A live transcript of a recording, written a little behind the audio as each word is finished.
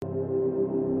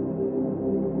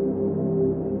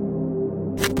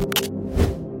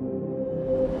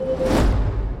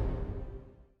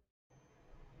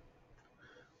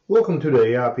Welcome to the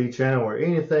AIP channel where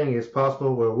anything is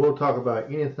possible, where we'll talk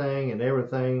about anything and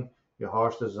everything your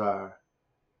heart's desire.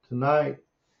 Tonight,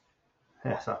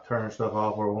 as I turn stuff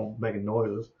off where we won't make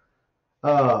noises,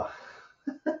 uh,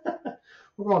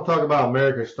 we're going to talk about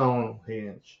America's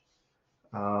Stonehenge.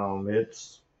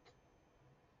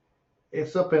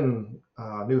 It's up in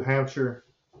New Hampshire.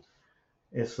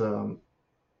 It's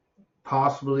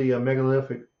possibly a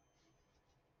megalithic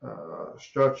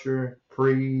structure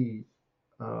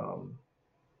um,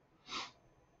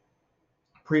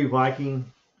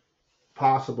 pre-Viking,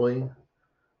 possibly.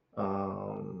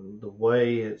 The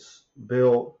way it's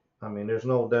built, I mean, there's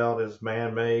no doubt it's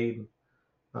man-made.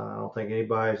 I don't think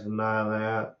anybody's denying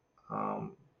that.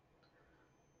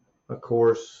 Of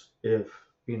course, if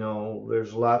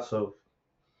there's lots of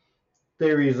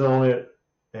theories on it,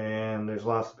 and there's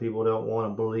lots of people that don't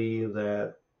want to believe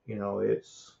that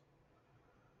it's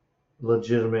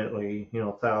legitimately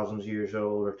thousands of years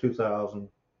old or 2,000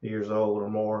 years old or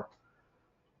more,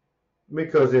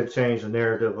 because it changed the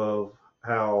narrative of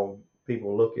how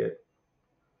people look at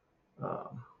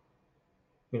um,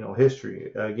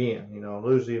 history again.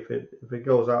 Usually if it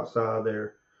goes outside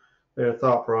their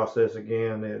thought process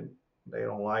again, they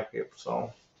don't like it.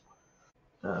 So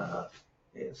uh,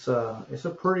 it's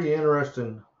a pretty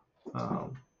interesting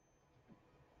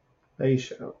hey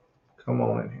Shadow, come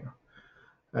on in here,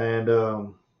 and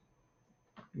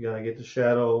you gotta get the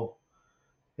Shadow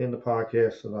in the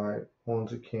podcast tonight.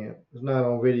 Ones that can't, it's not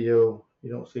on video.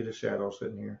 You don't see the Shadow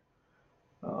sitting here.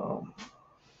 I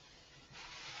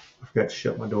forgot to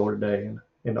shut my door today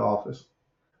in the office.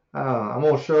 I'm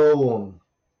gonna show.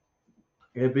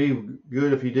 It'd be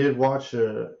good if you did watch like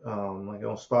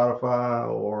on Spotify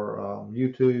or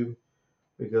YouTube,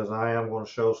 because I am going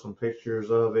to show some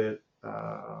pictures of it,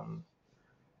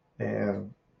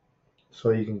 and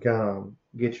so you can kind of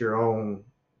get your own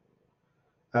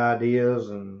ideas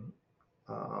and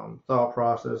thought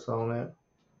process on it.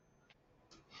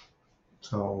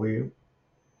 So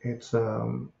it's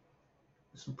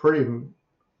it's a pretty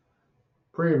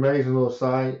amazing little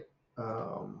site.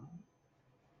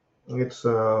 It's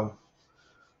let's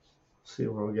see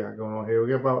what we got going on here.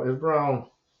 We got it's around,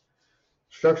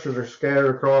 structures are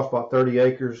scattered across about 30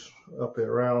 acres up at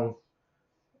around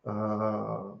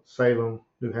Salem,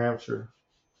 New Hampshire,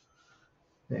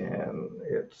 and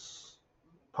it's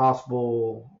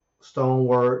possible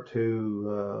stonework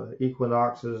to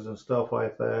equinoxes and stuff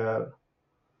like that.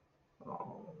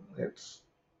 It's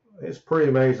pretty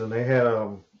amazing. They had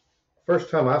first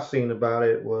time I seen about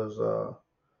it was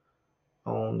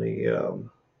on the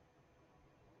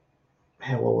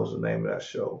man, what was the name of that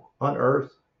show?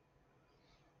 Unearthed,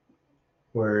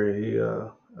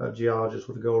 where a geologist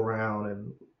would go around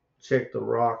and check the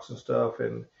rocks and stuff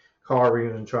and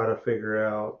carvings and try to figure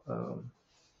out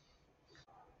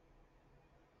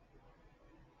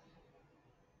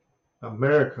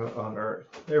America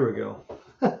Unearthed. There we go.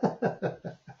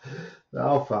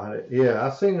 I'll find it. Yeah,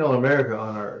 I seen it on America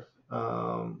Unearthed.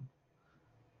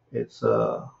 It's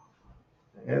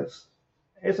it's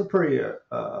it's a pretty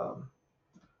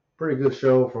good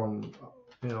show from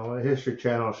a History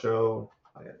Channel show.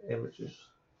 I got images.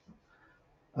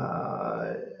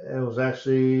 It was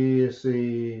actually, let's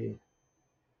see,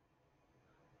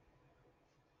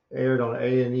 aired on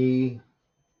A&E,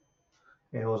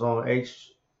 and it was on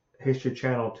History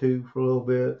Channel 2 for a little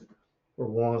bit, for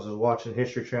ones that was watching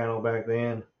History Channel back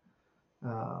then.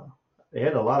 Uh, they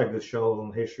had a lot of good shows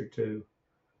on History 2.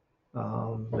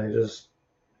 They just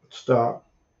stopped.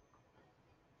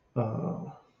 Uh,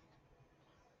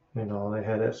 they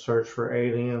had that Search for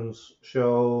Aliens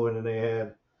show, and then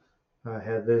they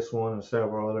had this one and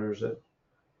several others that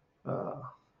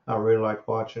I really like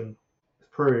watching. It's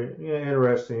pretty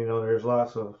interesting. There's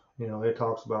lots of, it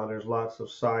talks about there's lots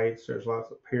of sites, there's lots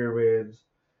of pyramids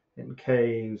and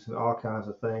caves and all kinds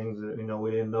of things that,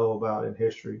 we didn't know about in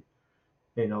history,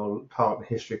 taught in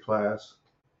history class.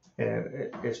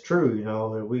 And it's true,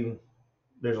 that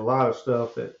there's a lot of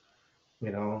stuff that,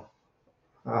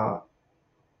 uh,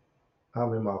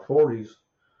 I'm in my 40s,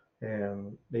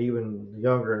 and even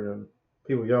younger than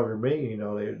people younger than me,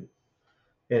 they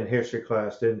in history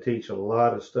class didn't teach a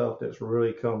lot of stuff that's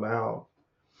really come out.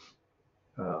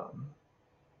 Um,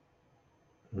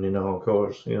 of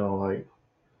course, like,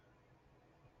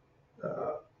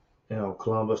 uh,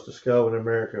 Columbus discovered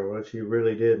America, which he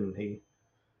really didn't.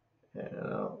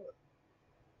 Uh,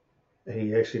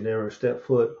 he actually never stepped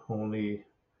foot on the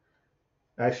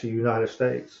actually United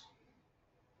States.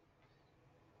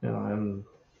 And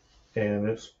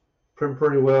it's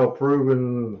pretty well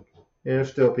proven.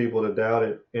 There's still people that doubt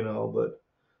it, but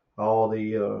all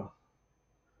the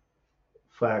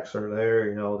facts are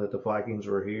there, that the Vikings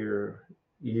were here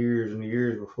years and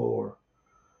years before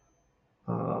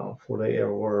they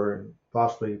ever were, and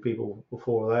possibly people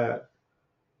before that,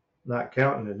 not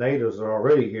counting the natives are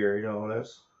already here,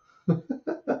 that's,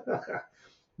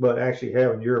 but actually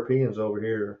having Europeans over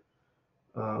here,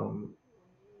 um,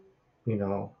 you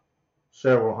know,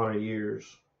 several hundred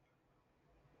years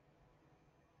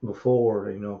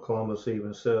before, Columbus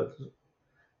even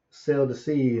sailed the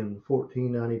sea in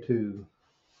 1492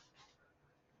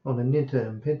 on the Ninta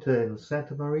and Pinta in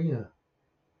Santa Maria.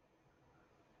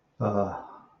 Uh,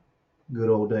 Good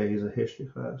old days of history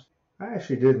class. I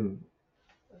actually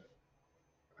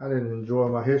I didn't enjoy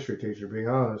my history teacher, to be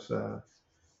honest. If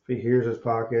he hears this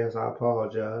podcast, I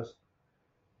apologize.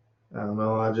 I don't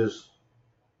know. I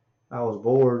was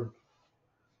bored,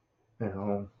 you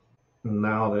know.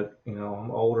 Now that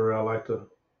I'm older, I like to. I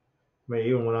mean,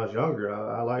 even when I was younger,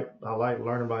 I like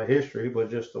learning about history, but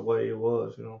just the way it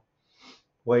was,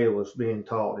 way it was being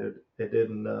taught, it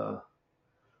didn't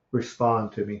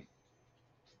respond to me.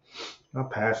 I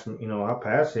passed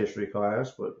history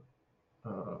class, but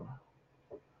uh,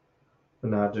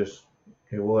 not just.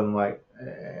 It wasn't like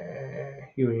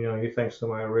you think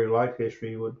somebody really liked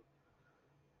history would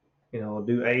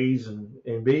do A's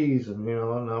and B's, and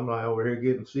I'm like over here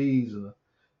getting C's and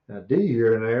a D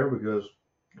here and there because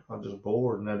I'm just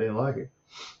bored and I didn't like it.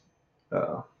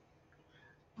 Uh,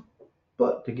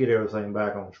 but to get everything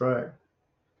back on track,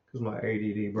 because my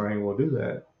ADD brain will do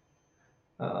that,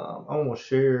 I'm gonna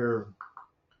share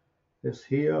this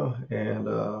here, and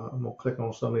I'm gonna click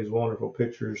on some of these wonderful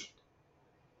pictures.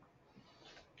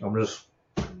 I'm just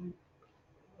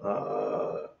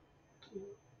uh,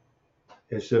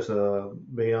 it's just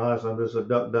being honest, I'm just a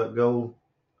DuckDuckGo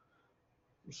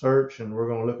search, and we're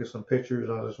going to look at some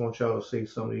pictures. I just want y'all to see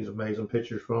some of these amazing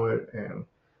pictures from it, and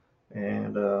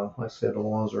like I said, the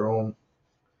ones are on.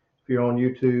 If you're on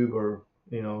YouTube or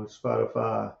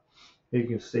Spotify, you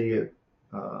can see it.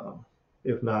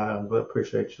 If not, I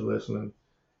appreciate you listening.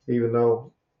 Even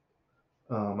though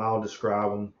I'll describe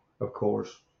them, of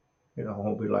course. I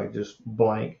won't be like just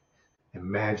blank.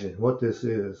 Imagine what this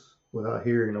is without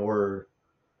hearing a word.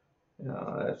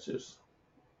 That's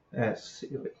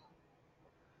silly.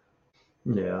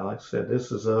 Yeah, like I said,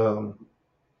 this is when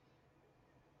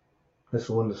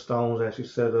the stones actually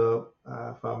set up.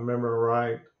 If I remember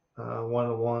right, one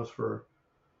of the ones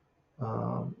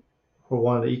um, for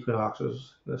one of the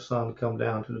equinoxes, the sun come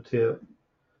down to the tip.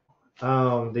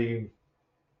 The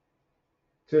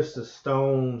just the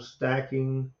stone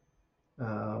stacking.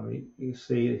 You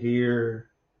see it here.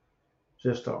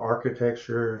 Just the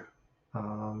architecture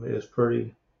is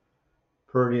pretty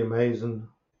amazing.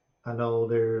 I know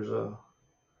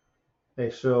they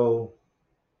show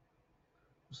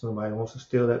somebody wants to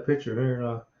steal that picture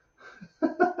here.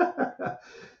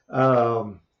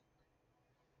 um,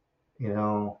 you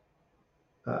know,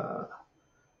 uh,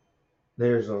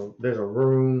 there's a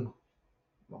room.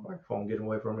 My microphone getting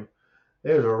away from me.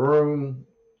 There's a room.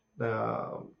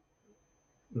 Uh,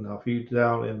 if you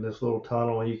down in this little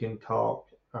tunnel, you can talk.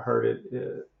 I heard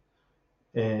it,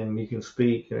 and you can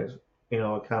speak, and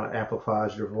it kind of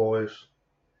amplifies your voice.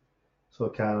 So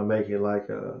it kind of make it like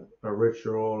a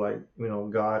ritual, like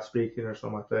God speaking or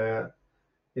something like that.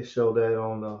 It showed that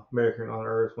on the American on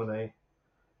Earth when they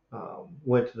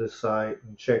went to the site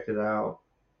and checked it out.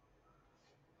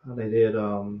 They did.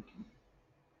 Of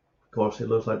course, it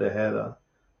looks like they had a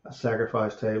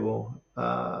sacrifice table.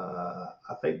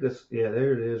 I think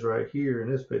there it is right here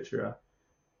in this picture.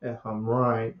 If I'm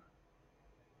right,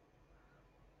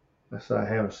 I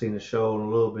haven't seen the show in a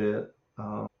little bit.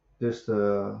 Just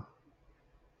the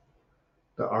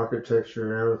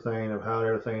architecture and everything of how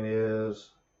everything is.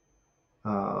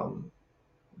 Of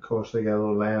course, they got a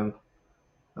little land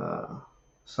uh,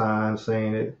 sign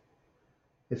saying it.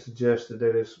 It suggested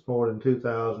that it's more than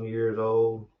 2,000 years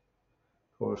old.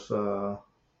 Of course, the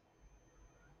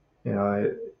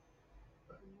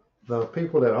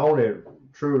people that own it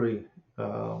truly.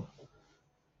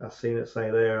 I've seen it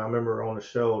say there. I remember on the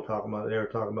show they were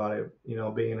talking about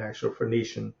it, being actual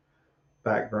Phoenician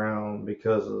background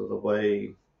because of the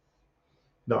way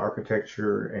the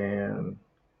architecture and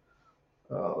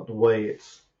the way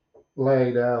it's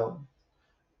laid out.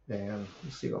 And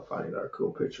let's see if I can find another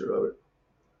cool picture of it.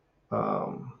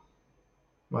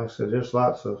 Like I said, there's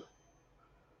lots of.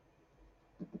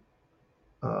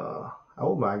 I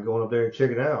wouldn't mind going up there and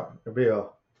check it out. It'd be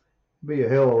a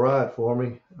hell of a ride for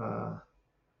me.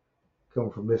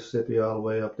 Coming from Mississippi all the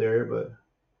way up there, but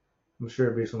I'm sure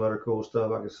there'd be some other cool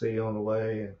stuff I could see on the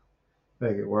way and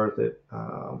make it worth it.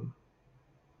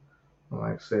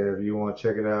 Like I said, if you want to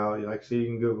check it out, like I said, you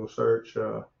can Google search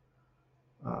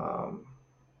Um,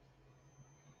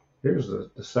 Here's the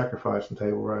sacrificing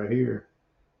table right here.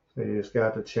 It's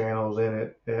got the channels in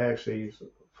it. It actually is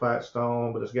flat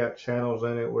stone, but it's got channels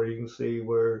in it where you can see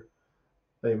where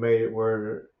they made it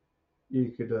where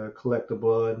you could collect the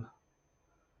blood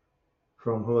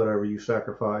from whatever you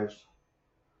sacrificed,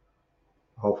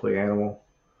 hopefully animal.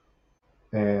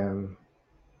 And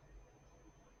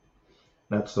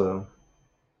that's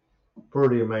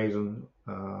pretty amazing.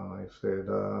 Like I said,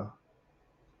 a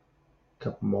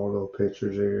couple more little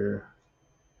pictures here.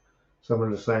 Some of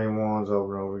the same ones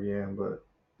over and over again, but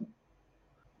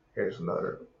here's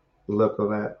another look of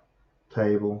that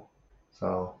table.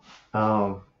 So,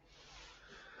 um,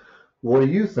 what do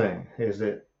you think? Is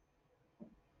it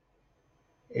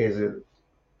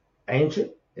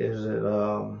ancient? Is it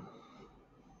I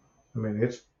mean,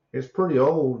 it's pretty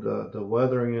old. The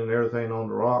weathering and everything on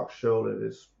the rocks show that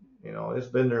it's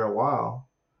been there a while.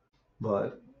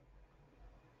 But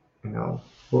you know,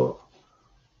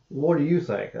 what do you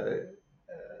think?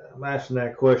 I'm asking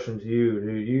that question to you.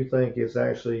 Do you think it's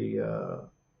actually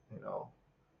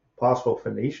possible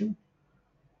Phoenician,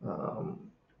 um,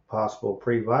 possible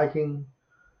pre-Viking,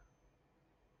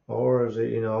 or is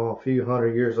it a few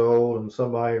hundred years old and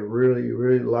somebody really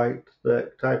really liked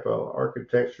that type of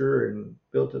architecture and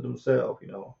built it themselves?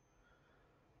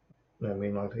 I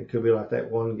mean, like it could be like that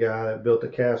one guy that built the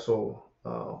castle.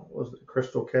 Was it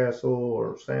Crystal Castle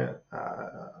or San?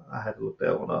 I had to look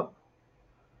that one up.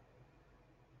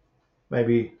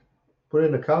 Maybe put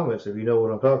in the comments if you know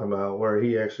what I'm talking about. Where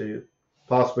he actually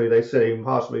possibly they said he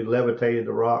possibly levitated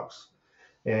the rocks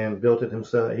and built it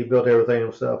himself. He built everything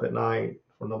himself at night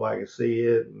for nobody to see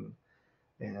it,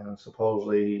 and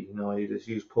supposedly he just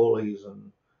used pulleys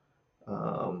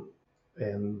um,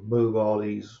 and move all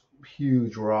these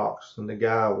huge rocks. And the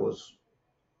guy was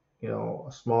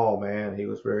a small man. He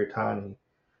was very tiny,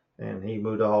 and he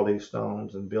moved all these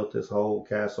stones and built this whole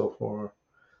castle for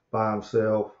by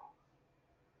himself.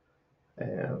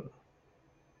 And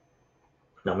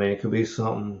I mean, it could be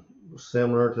something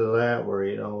similar to that, where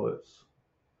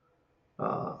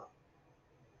uh,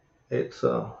 it's.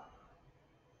 I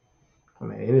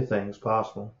mean, anything is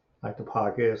possible. Like the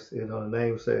podcast, the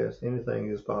name says, anything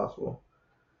is possible.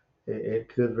 It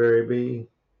could very be.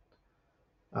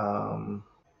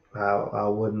 I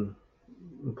wouldn't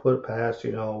put it past.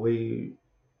 We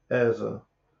as a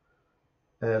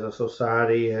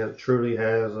society truly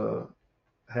has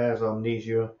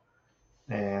amnesia,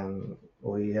 and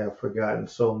we have forgotten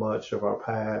so much of our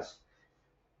past.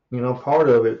 Part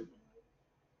of it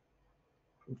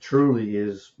truly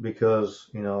is because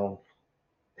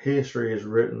history is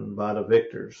written by the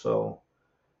victors. So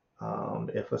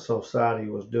if a society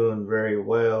was doing very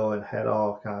well and had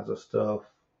all kinds of stuff,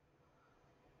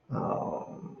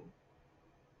 um,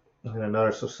 and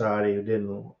another society who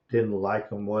didn't like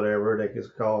them, whatever, they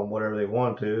could call them whatever they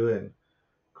want to and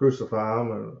crucify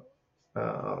them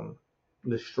and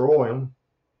destroy them,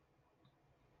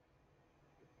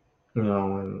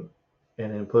 and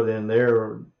then put in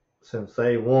there, since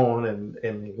they won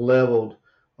and leveled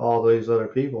all these other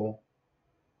people,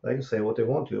 they can say what they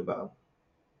want to about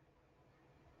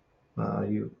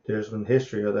them. There's been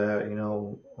history of that,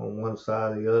 on one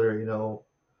side or the other,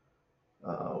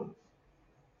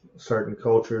 certain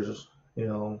cultures, if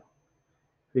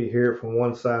you hear it from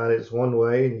one side, it's one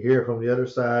way, and you hear it from the other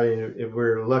side, and if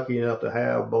we're lucky enough to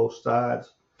have both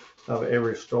sides of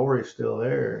every story still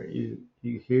there, you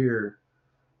hear,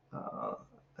 uh,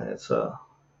 it's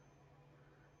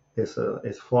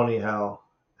it's funny how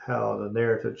the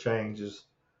narrative changes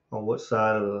on what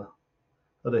side of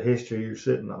the history you're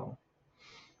sitting on.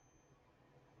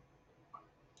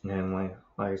 And like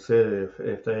I said,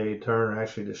 if they turn and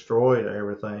actually destroy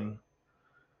everything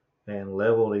and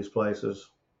level these places,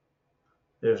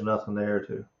 there's nothing there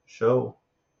to show.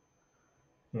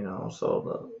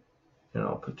 So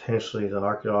potentially the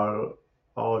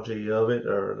archaeology of it,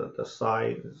 or the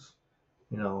site is,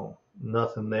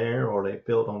 nothing there, or they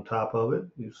built on top of it.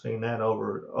 You've seen that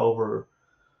over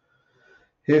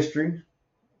history.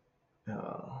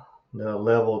 They'll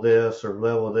level this or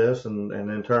level this, and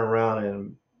then turn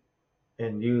around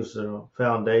and use the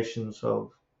foundations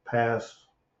of past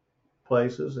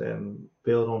places and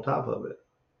build on top of it.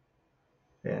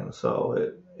 And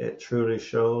so it truly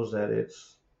shows that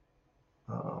it's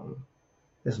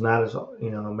not as,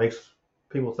 it makes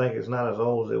people think it's not as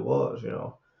old as it was.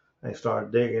 They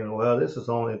start digging. Well, this is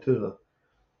only to the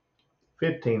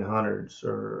 1500s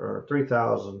or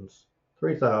 3,000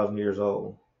 years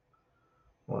old.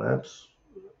 Well, that's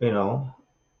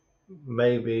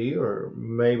maybe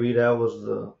that was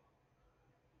the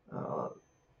uh,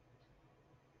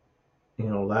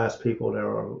 last people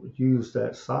that used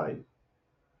that site.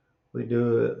 We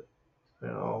do it.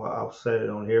 I've said it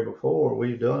on here before.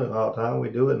 We've done it all the time. We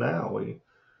do it now.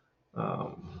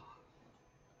 Um,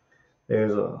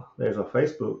 there's a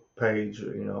Facebook page,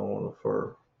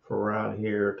 for around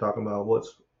here talking about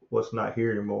what's not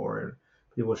here anymore, and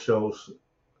people show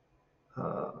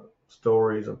uh,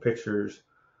 stories and pictures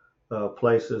of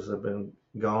places that have been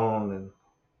gone, and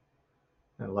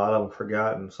a lot of them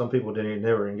forgotten. Some people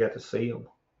never even get to see them.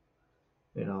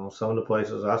 Some of the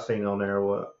places I seen on there,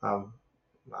 I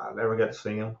never got to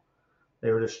see them.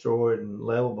 They were destroyed and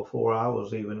leveled before I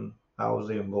was even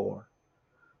born.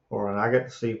 Or when I got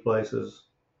to see places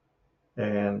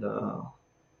and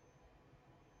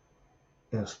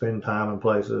spend time in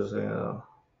places.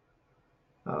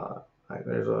 Like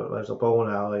there's a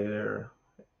bowling alley there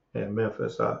in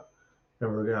Memphis. I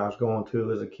remember I was going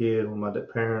to as a kid with my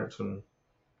parents, and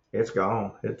it's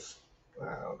gone. I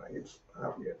don't know.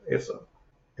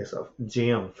 It's a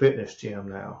gym, fitness gym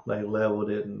now. They leveled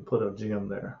it and put a gym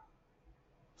there.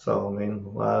 So I mean, a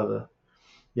lot of the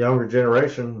younger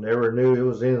generation never knew it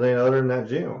was anything other than that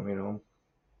gym.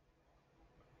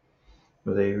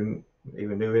 But they even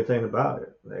knew anything about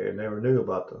it. They never knew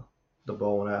about the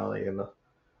bowling alley and the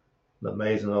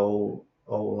amazing old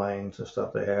lanes and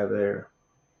stuff they had there,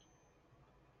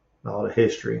 and all the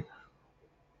history.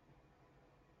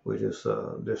 We just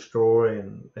destroy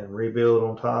and rebuild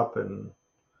on top and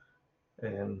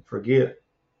forget.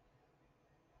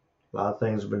 A lot of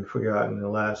things have been forgotten in the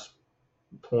last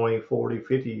 20, 40,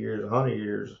 50 years, 100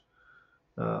 years.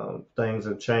 Things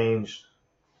have changed.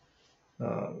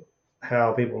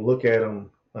 How people look at them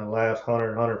in the last 100,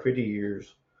 150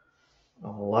 years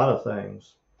on a lot of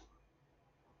things.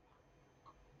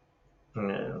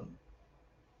 And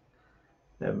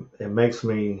it makes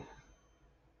me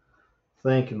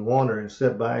think and wonder and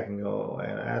sit back and go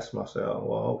and ask myself,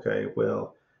 well, okay,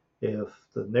 if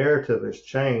the narrative has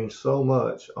changed so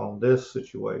much on this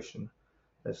situation,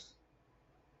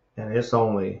 and it's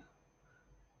only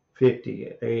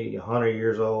 50, 80, 100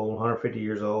 years old, 150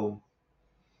 years old,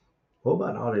 what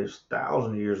about all these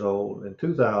 1,000 years old and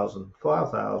 2,000,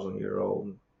 5,000 year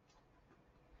old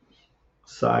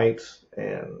sites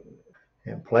and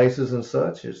places and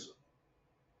such? There's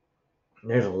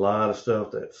a lot of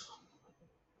stuff that's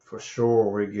for sure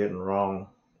we're getting wrong.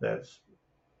 That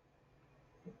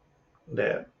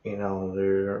they're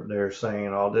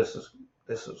saying, oh, this is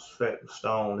set in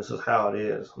stone. This is how it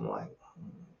is. I'm like,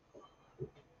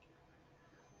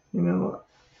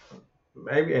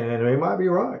 maybe, and they might be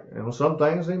right. Some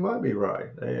things they might be right.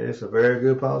 It's a very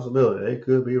good possibility. They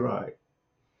could be right.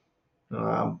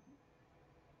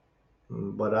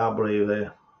 But I believe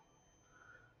that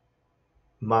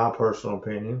my personal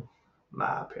opinion,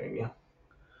 is,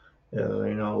 a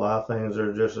lot of things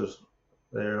are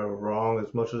they're wrong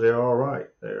as much as they are right.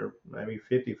 They're maybe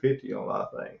 50-50 on a lot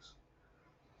of things.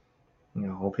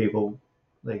 People,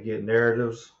 they get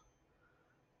narratives,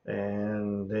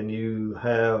 and then you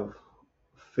have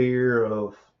fear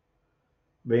of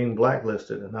being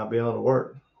blacklisted and not being able to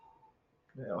work.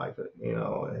 Like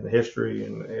in history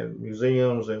and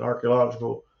museums and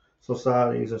archaeological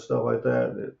societies and stuff like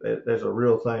that, there's a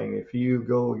real thing. If you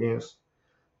go against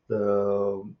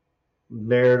the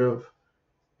narrative,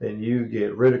 then you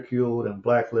get ridiculed and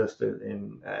blacklisted.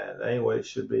 And anyway, it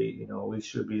should be, we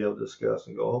should be able to discuss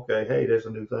and go, okay, hey, there's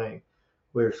a new thing.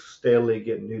 We're steadily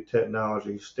getting new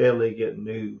technology, steadily getting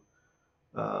new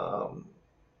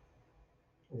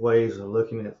ways of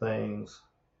looking at things.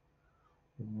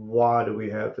 Why do we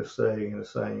have to stay in the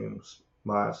same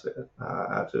mindset?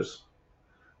 I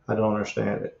don't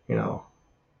understand it.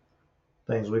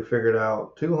 Things we figured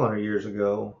out 200 years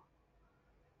ago.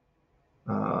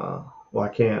 Why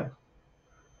can't,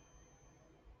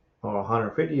 or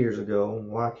 150 years ago,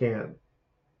 why can't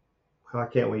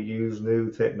we use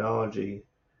new technology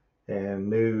and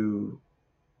new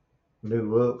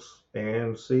looks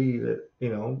and see that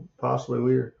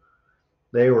possibly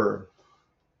they were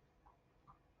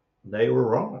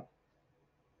wrong.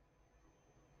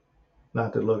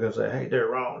 Not to look and say, hey, they're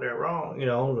wrong,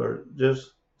 or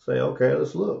just say, okay,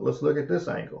 let's look at this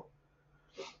angle.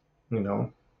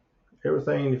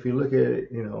 Everything, if you look at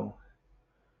it, you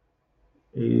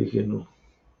can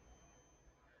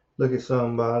look at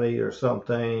somebody or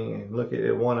something and look at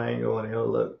it one angle and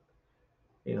look,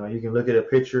 you can look at a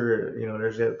picture,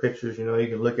 there's pictures, you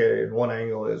can look at it in one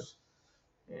angle is,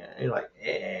 you're like,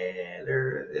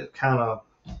 it's kind of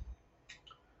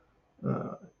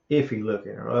iffy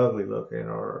looking or ugly looking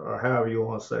or however you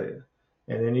want to say it.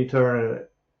 And then you turn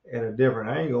it at a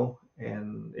different angle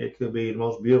and it could be the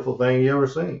most beautiful thing you ever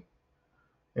seen.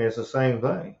 And it's the same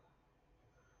thing.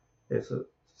 it's the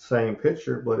same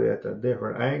picture, but at a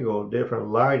different angle, different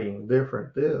lighting,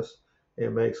 different this.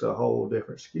 It makes a whole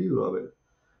different skew of it.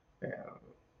 And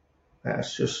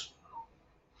that's just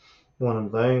one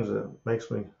of the things that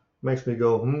makes me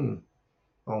go on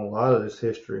a lot of this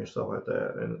history and stuff like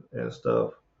that, and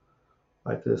stuff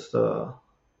like this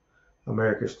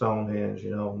American Stonehenge.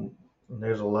 And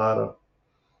there's a lot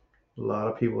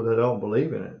of people that don't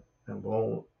believe in it and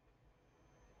won't.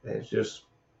 It's just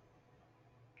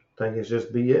think it's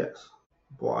just BS.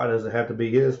 Why does it have to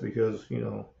be BS? Because they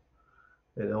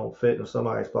don't fit in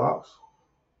somebody's box.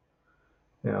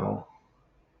 You know,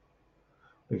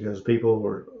 because people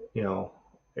were they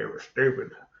were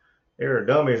stupid. They were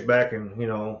dummies back in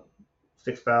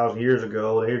 6,000 years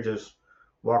ago. They just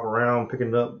walk around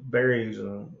picking up berries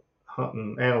and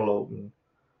hunting antelope, and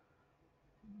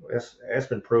that's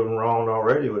been proven wrong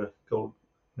already with a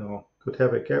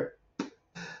Kotepe.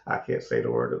 I can't say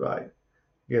the word right.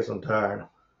 I guess I'm tired.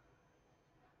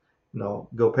 No,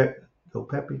 go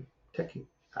peppy, techie,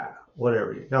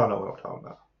 whatever. Y'all know what I'm talking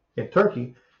about. In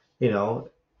Turkey,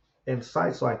 in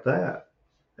sites like that,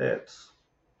 it's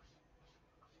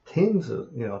tens of,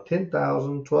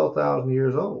 10,000, 12,000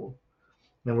 years old.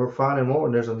 And we're finding more.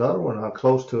 And there's another one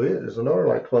close to it. There's another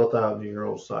like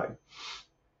 12,000-year-old site.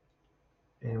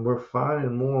 And we're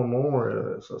finding more and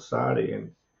more society.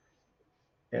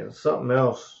 And something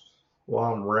else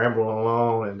while I'm rambling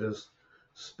along and just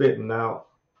spitting out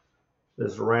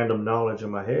this random knowledge in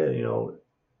my head,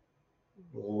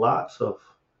 lots of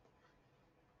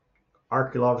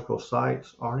archaeological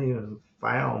sites aren't even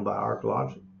found by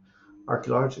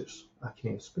archaeologists. I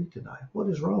can't speak tonight. What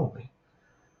is wrong with me?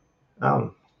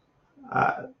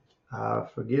 I,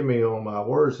 forgive me on my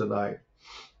words tonight.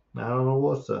 I don't know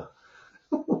what's up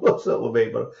with me,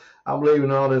 but I'm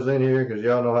leaving all this in here because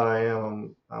y'all know how I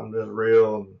am. I'm just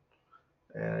real,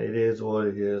 and it is what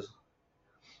it is.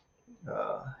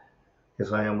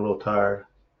 Guess I am a little tired,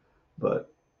 but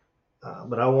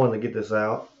I wanted to get this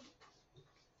out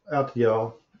to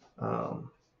y'all.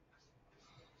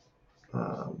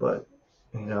 But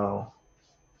yeah,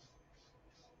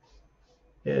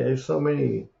 there's so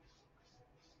many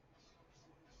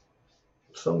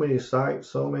sites,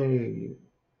 so many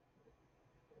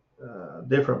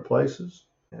different places.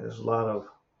 There's a lot of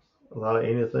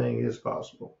anything is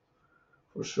possible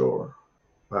for sure.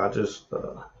 I just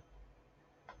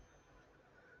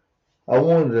I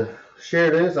wanted to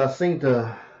share this. I seen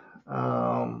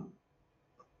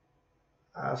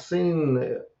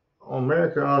on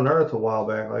America on Earth a while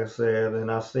back, like I said,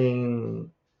 and I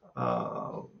seen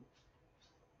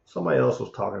somebody else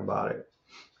was talking about it,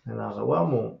 and I was like,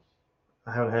 well,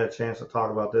 I haven't had a chance to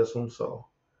talk about this one, so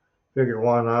figured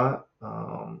why not.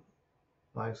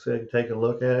 Like I said, take a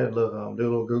look at it. Look, do a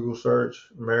little Google search,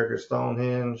 American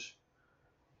Stonehenge.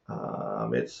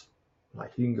 It's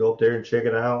like you can go up there and check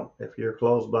it out if you're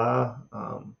close by.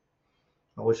 I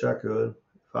wish I could.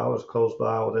 If I was close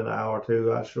by within an hour or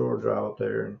two, I'd sure drive up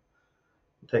there and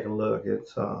take a look.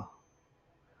 It's a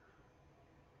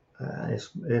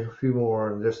few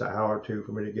more than just an hour or two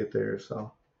for me to get there.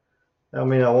 So I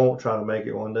mean, I won't try to make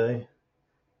it one day.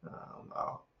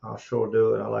 I'll sure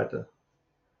do it. I like to.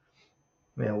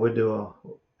 Man,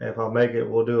 if I make it,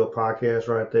 we'll do a podcast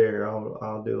right there.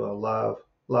 I'll do a live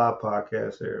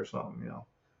podcast there or something.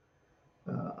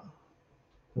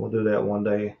 We'll do that one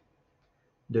day.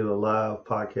 Do a live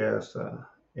podcast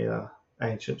in an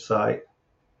ancient site.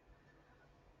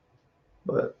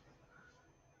 But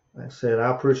like I said,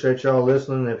 I appreciate y'all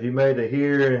listening. If you made it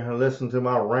here and listen to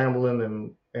my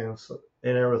rambling and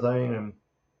everything and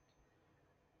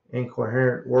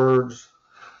incoherent words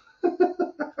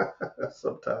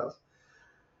sometimes,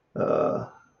 I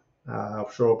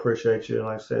sure appreciate you. And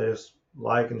like I said, just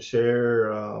like and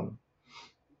share,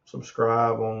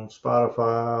 subscribe on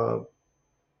Spotify,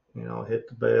 hit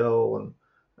the bell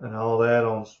and all that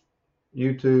on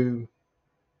YouTube.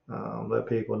 Let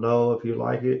people know if you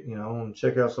like it, and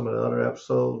check out some of the other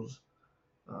episodes.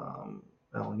 On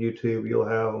YouTube, you'll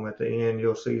have them at the end.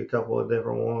 You'll see a couple of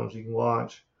different ones you can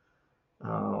watch.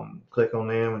 Click on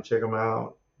them and check them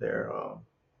out. They're,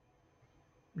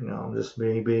 just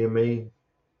me being me.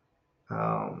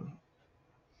 I'm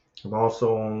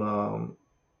also on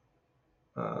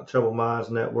Troubled Minds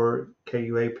Network,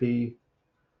 KUAP,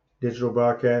 Digital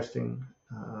Broadcasting.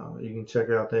 You can check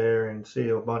out there and see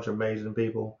a bunch of amazing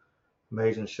people,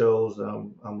 amazing shows that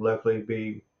I'm lucky to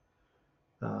be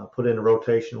put in a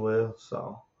rotation with.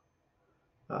 So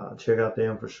check out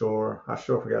them for sure. I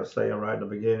sure forgot to say them right in the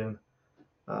beginning.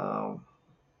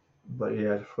 But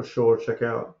yeah, for sure, check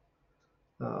out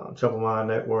Troubled Mind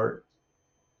Network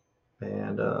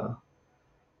and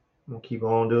I'm gonna keep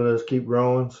on doing this, keep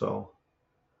growing. So,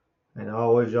 and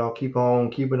always y'all keep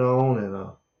on keeping on,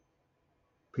 and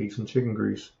peace and chicken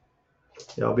grease.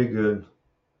 Y'all be good.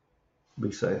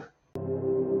 Be safe.